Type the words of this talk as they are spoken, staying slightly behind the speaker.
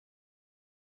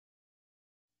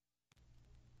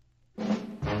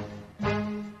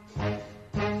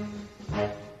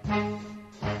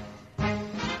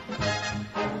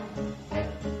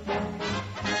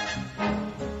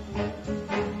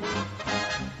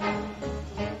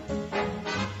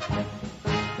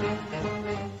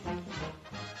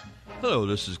Hello,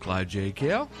 this is Clyde J.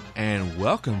 Kell, and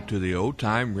welcome to the Old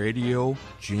Time Radio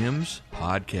Gems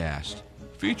Podcast,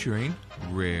 featuring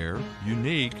rare,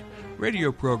 unique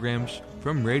radio programs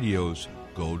from radio's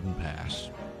golden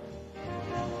past.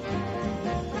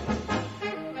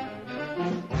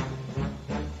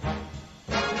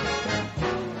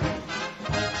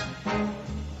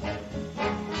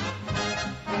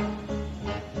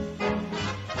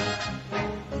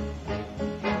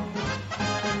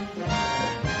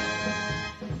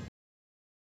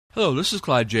 Hello, this is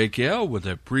Clyde J. Kell with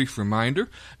a brief reminder.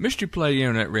 Mystery Play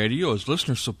Internet Radio is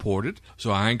listener-supported,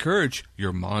 so I encourage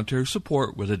your monetary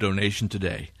support with a donation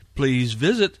today. Please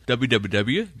visit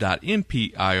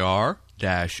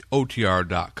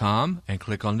www.mpir-otr.com and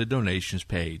click on the donations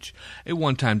page. A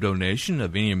one-time donation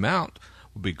of any amount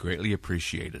will be greatly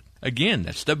appreciated. Again,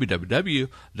 that's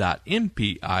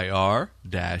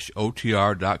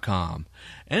www.mpir-otr.com.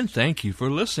 And thank you for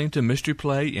listening to Mystery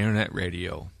Play Internet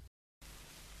Radio.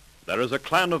 There is a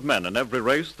clan of men in every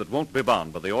race that won't be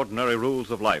bound by the ordinary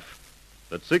rules of life,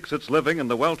 that seeks its living in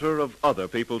the welter of other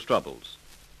people's troubles.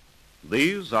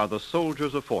 These are the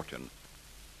soldiers of fortune.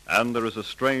 And there is a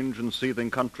strange and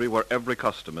seething country where every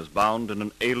custom is bound in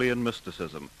an alien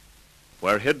mysticism,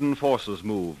 where hidden forces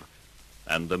move,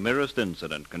 and the merest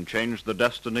incident can change the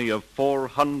destiny of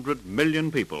 400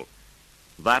 million people.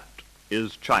 That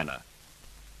is China.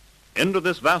 Into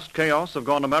this vast chaos have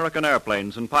gone American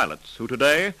airplanes and pilots who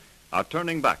today are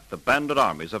turning back the bandit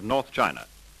armies of North China.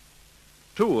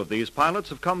 Two of these pilots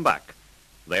have come back.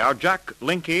 They are Jack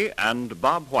Linke and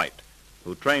Bob White,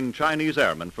 who trained Chinese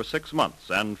airmen for 6 months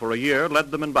and for a year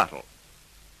led them in battle.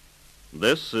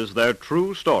 This is their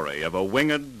true story of a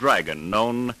winged dragon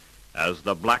known as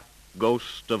the Black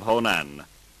Ghost of Honan.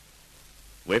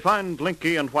 We find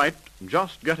Linke and White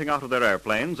just getting out of their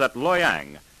airplanes at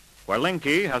Loyang, where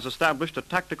Linke has established a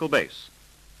tactical base.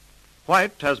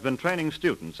 White has been training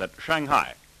students at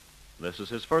Shanghai. This is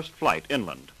his first flight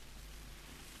inland.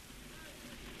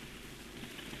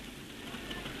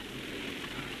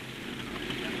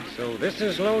 So this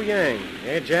is Loyang,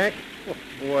 eh, Jack?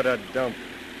 What a dump.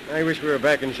 I wish we were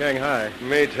back in Shanghai.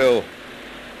 Me too.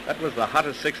 That was the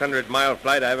hottest 600-mile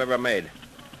flight I've ever made.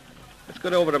 Let's go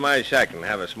over to my shack and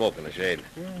have a smoke in the shade.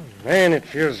 Man, it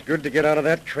feels good to get out of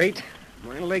that crate.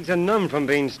 My legs are numb from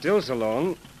being still so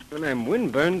long, and I'm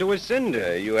windburned to a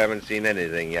cinder. You haven't seen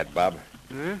anything yet, Bob.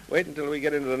 Huh? Wait until we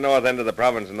get into the north end of the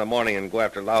province in the morning and go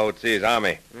after Lao Tzu's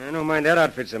army. I don't mind that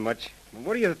outfit so much.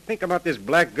 What do you think about this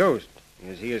Black Ghost?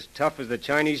 Is he as tough as the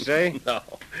Chinese say?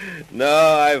 No,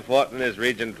 I've fought in this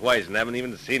region twice and haven't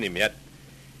even seen him yet.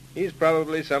 He's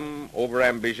probably some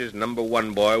overambitious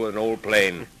 #1 boy with an old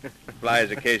plane. Flies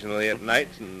occasionally at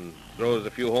nights and throws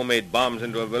a few homemade bombs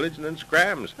into a village and then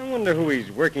scrams. I wonder who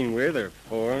he's working with or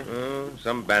for.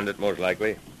 Some bandit, most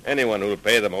likely. Anyone who'll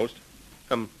pay the most.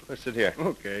 Come, let's sit here.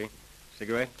 Okay.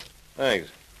 Cigarette? Thanks.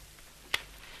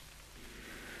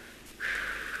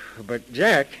 But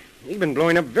Jack, he's been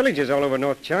blowing up villages all over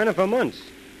North China for months.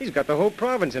 He's got the whole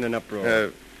province in an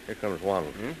uproar. Here comes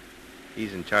Wang.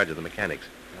 He's in charge of the mechanics.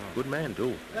 Good man,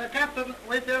 too. Captain,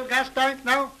 we fill gas tank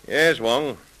now? Yes,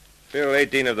 Wang. Fill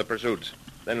 18 of the pursuits.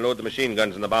 Then load the machine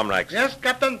guns in the bomb racks. Yes,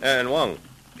 Captain. And Wang,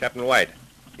 Captain White.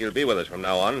 He'll be with us from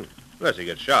now on, unless he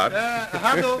gets shot.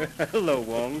 Hello. Hello,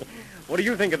 Wong. What do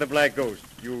you think of the Black Ghost?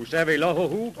 You savvy Lao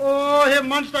Hu? Oh, him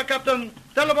monster, Captain.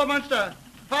 Terrible monster.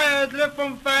 Fired lift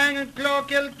from fang and claw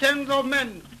killed tens of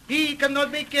men. He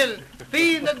cannot be killed.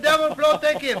 Fiend the devil flow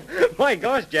take him. My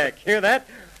gosh, Jack, hear that?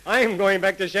 I'm going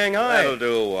back to Shanghai. That'll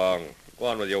do, Wang. Go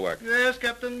on with your work. Yes,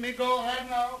 Captain. Me go ahead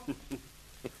now.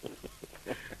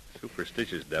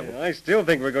 Superstitious devil. I still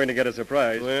think we're going to get a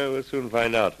surprise. Well, we'll soon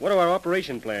find out. What are our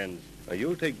operation plans?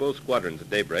 You'll take both squadrons at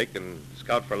daybreak and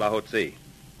scout for Lao Tzu.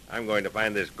 I'm going to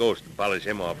find this ghost and polish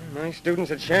him off. My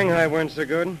students at Shanghai weren't so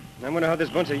good. I wonder how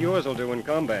this bunch of yours will do in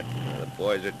combat. The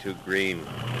boys are too green.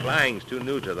 Flying's too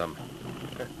new to them.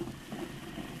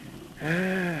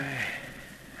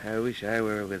 I wish I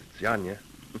were with Zhanya.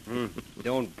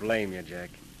 Don't blame you, Jack.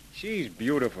 She's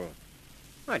beautiful.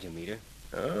 How'd you meet her?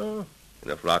 Oh, in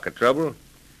a flock of trouble.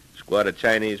 A squad of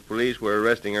Chinese police were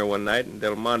arresting her one night in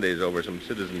Del Monte's over some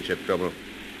citizenship trouble.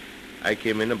 I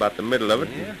came in about the middle of it.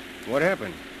 Yeah? What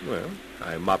happened? Well,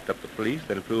 I mopped up the police,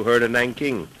 then flew her to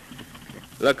Nanking.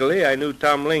 Luckily, I knew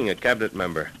Tom Ling, a cabinet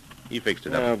member. He fixed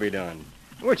it up. I'll be done.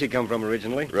 Where'd she come from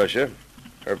originally? Russia.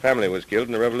 Her family was killed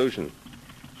in the revolution.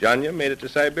 Zhanya made it to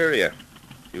Siberia.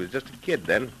 She was just a kid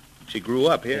then. She grew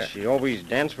up here. Does she always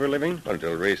dance for a living?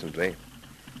 Until recently.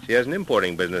 She has an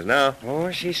importing business now.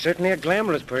 Oh, she's certainly a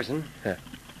glamorous person.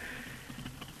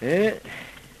 It's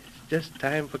just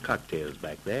time for cocktails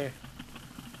back there.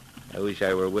 I wish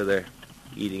I were with her,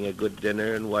 eating a good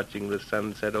dinner and watching the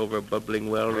sunset over Bubbling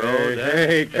Well Road.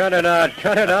 Hey, cut it out,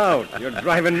 cut it out. You're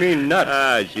driving me nuts.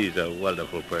 Ah, she's a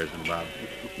wonderful person, Bob.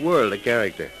 World of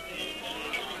character.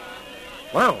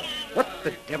 Wow, what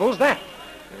the devil's that?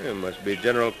 It must be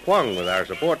General Kwong with our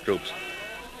support troops.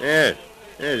 Yes,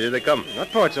 here they come.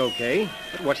 That part's okay,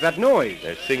 but what's that noise?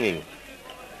 They're singing.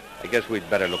 I guess we'd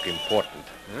better look important.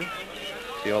 Huh?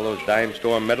 See all those dime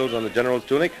store medals on the general's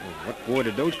tunic? What war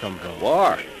did those come from?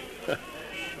 War.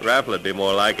 Raffle'd be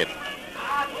more like it.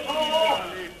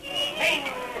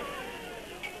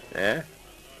 Yeah,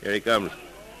 here he comes.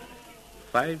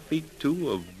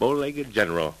 5'2" of bow-legged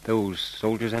general. Those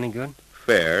soldiers any good?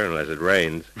 Fair, unless it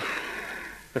rains.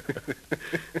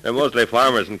 They're mostly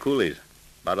farmers and coolies.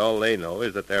 About all they know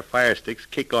is that their fire sticks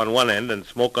kick on one end and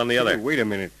smoke on the other. Hey, wait a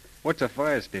minute. What's a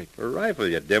fire stick? A rifle,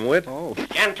 you dimwit. Oh.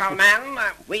 Gentlemen,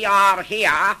 we are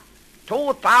here,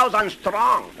 2,000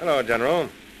 strong. Hello, General.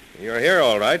 You're here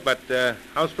all right, but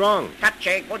how strong?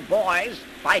 Catchy, good boys,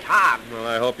 fight hard. Well,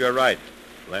 I hope you're right.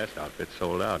 Last outfit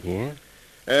sold out. Yeah?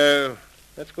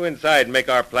 Let's go inside and make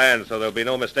our plans so there'll be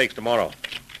no mistakes tomorrow.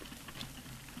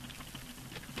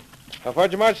 How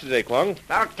far'd you march today, Kwong?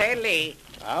 30 li.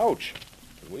 Ouch.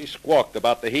 We squawked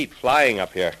about the heat flying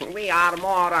up here. We are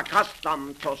more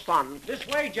accustomed to sun. This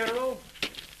way, General.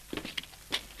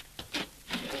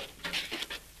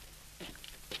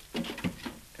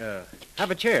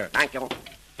 Have a chair. Thank you.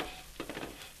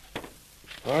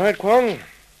 All right, Kwong.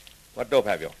 What dope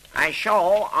have you? I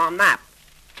show on map.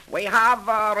 We have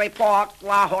a report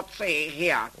La Hotse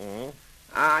here. Mm-hmm.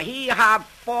 He have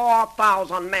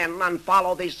 4,000 men and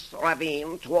follow this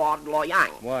ravine toward Loyang.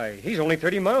 Why, he's only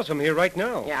 30 miles from here right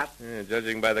now. Yes. Yeah,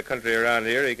 judging by the country around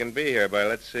here, he can be here by,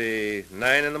 let's see,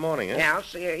 9 in the morning, eh?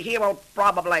 Yes, he will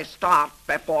probably start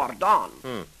before dawn.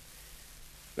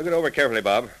 Look it over carefully,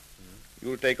 Bob.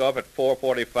 You'll take off at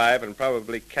 4:45 and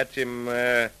probably catch him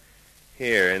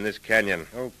here in this canyon.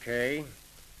 Okay.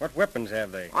 What weapons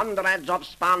have they? Hundreds of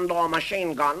Spandau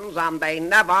machine guns, and they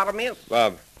never miss.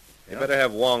 Bob, you better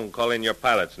have Wong call in your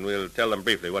pilots, and we'll tell them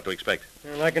briefly what to expect.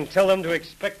 And I can tell them to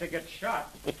expect to get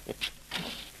shot.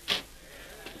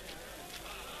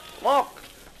 Look,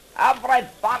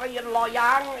 everybody in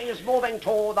Loyang is moving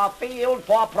to the field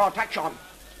for protection.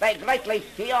 They greatly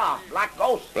fear Black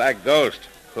Ghost. Black Ghost?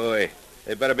 Boy,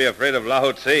 they better be afraid of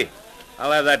Lao Tse.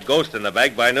 I'll have that ghost in the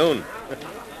bag by noon.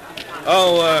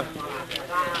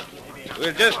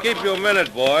 We'll just keep you a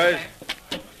minute, boys.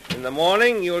 In the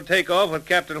morning, you'll take off with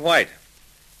Captain White.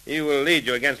 He will lead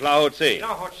you against Lao Tse.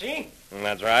 Lao Hotse?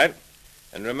 That's right.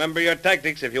 And remember your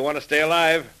tactics if you want to stay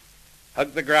alive.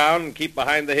 Hug the ground and keep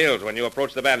behind the hills when you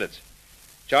approach the bandits.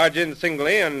 Charge in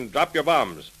singly and drop your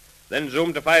bombs. Then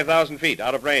zoom to 5,000 feet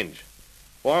out of range.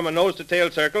 Form a nose-to-tail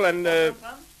circle and,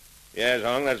 Yes,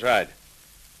 Hong, that's right.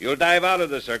 You'll dive out of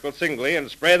the circle singly and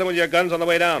spray them with your guns on the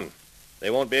way down. They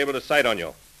won't be able to sight on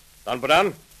you. Don Padan?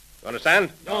 You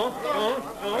understand? No.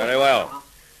 Very well.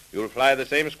 You'll fly the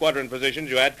same squadron positions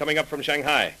you had coming up from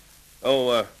Shanghai.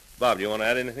 Bob, do you want to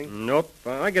add anything? Nope.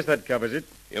 I guess that covers it.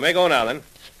 You may go now, then.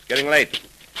 It's getting late.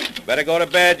 Better go to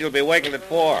bed. You'll be waking at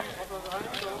 4.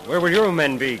 Where will your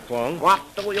men be, Kwong? What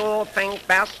do you think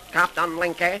best, Captain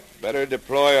Linke? Better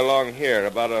deploy along here,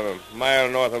 about a mile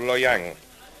north of Loyang.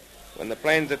 When the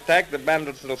planes attack, the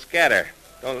bandits will scatter.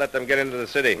 Don't let them get into the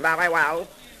city. Very well.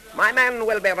 My men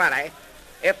will be ready.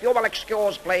 If you will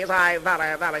excuse, please, I'm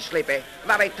very, very sleepy.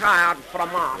 Very tired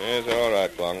from march. Yes, all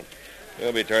right, Kwong.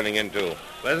 You'll be turning in, too.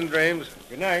 Pleasant dreams.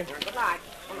 Good night. Good night.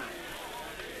 Good night.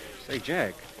 Say,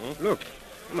 Jack, look.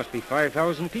 There must be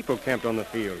 5,000 people camped on the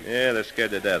field. Yeah, they're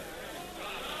scared to death.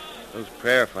 Those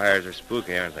prayer fires are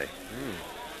spooky, aren't they?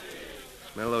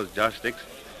 Smell those joss sticks?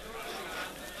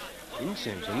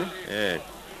 Incense, isn't it? Yeah.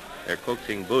 They're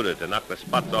coaxing Buddha to knock the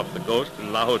spots off the ghost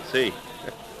in Lao Tse.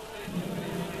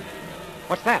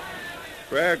 What's that?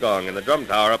 Prayer gong in the drum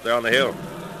tower up there on the hill.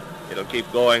 It'll keep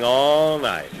going all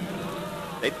night.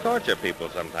 They torture people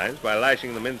sometimes by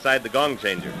lashing them inside the gong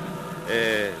changer.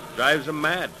 Drives them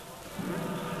mad.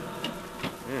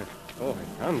 Yeah. Oh,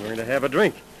 I'm going to have a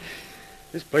drink.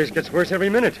 This place gets worse every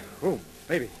minute. Oh,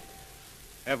 baby.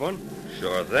 Have one?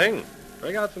 Sure thing.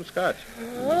 Bring out some scotch.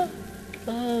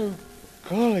 Oh,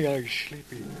 golly, I'm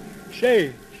sleepy.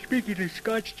 Say, speaking of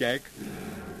Scotch, Jack,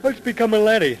 what's become of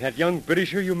Laddie, that young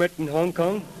Britisher you met in Hong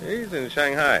Kong? He's in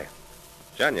Shanghai.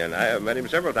 Janya and I have met him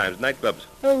several times in nightclubs.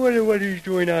 I wonder what he's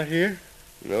doing out here.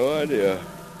 No idea.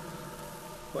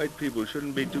 White people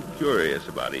shouldn't be too curious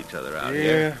about each other out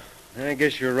here. Yeah, I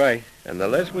guess you're right. And the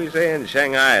less we say in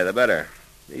Shanghai, the better.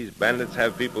 These bandits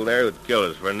have people there who'd kill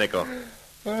us for a nickel.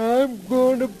 I'm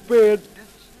going to bed.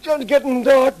 It's just getting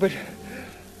dark, but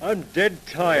I'm dead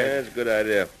tired. That's a good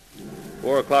idea.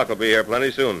 4 o'clock will be here plenty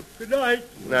soon. Good night.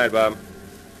 Good night, Bob.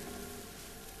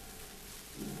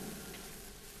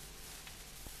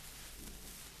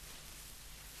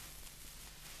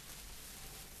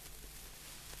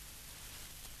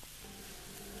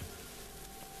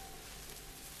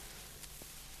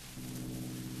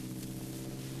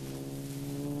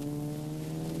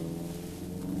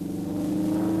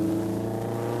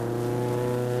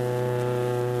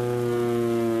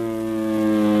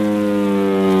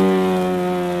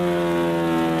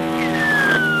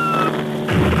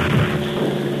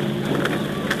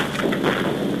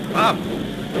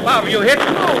 Bob, you hit?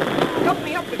 Oh, help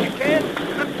me up if you can.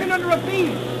 I'm pinned under a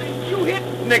beam. You hit?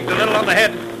 Nicked a little on the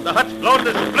head. The hut's blown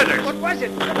to splinters. What was it?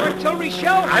 An artillery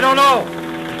shell? I don't know.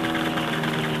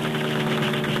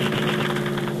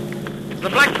 It's the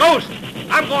Black Ghost.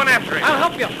 I'm going after it. I'll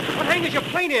help you. What hang is your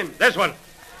plane in? This one.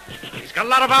 He's got a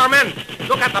lot of our men.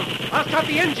 Look at them. I'll start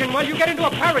the engine while you get into a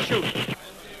parachute.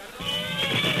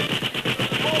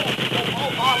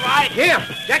 All right. Here,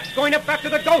 Jack's going up after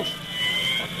the ghost.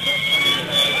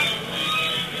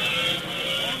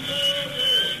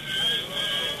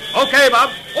 Okay, Bob.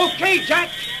 Okay, Jack.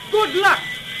 Good luck.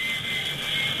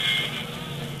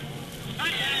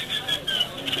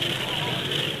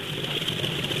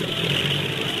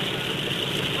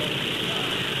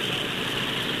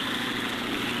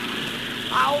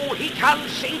 Oh, he can't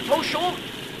see to shoot.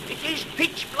 It is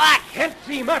pitch black. Can't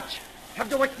see much. Have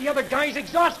to watch the other guy's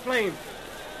exhaust flame.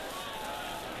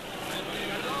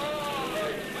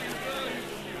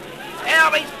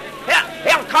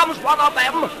 Here comes one of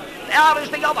them. There is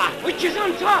the other. Which is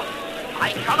on top?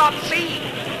 I cannot see.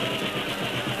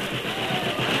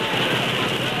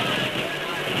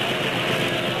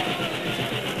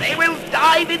 They will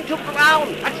dive into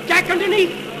ground. That's Jack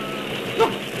underneath.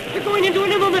 Look, they're going into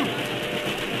an Immelman.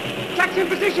 Jack's in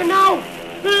position now.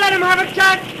 Let him have it,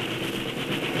 Jack.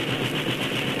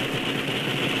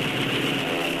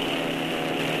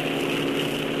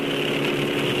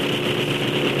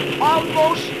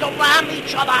 Almost to ram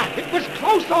each other. It was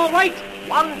close, all right.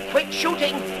 One quick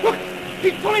shooting. Look,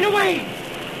 he's pulling away.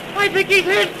 I think he's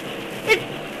hit.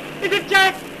 Is it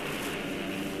Jack?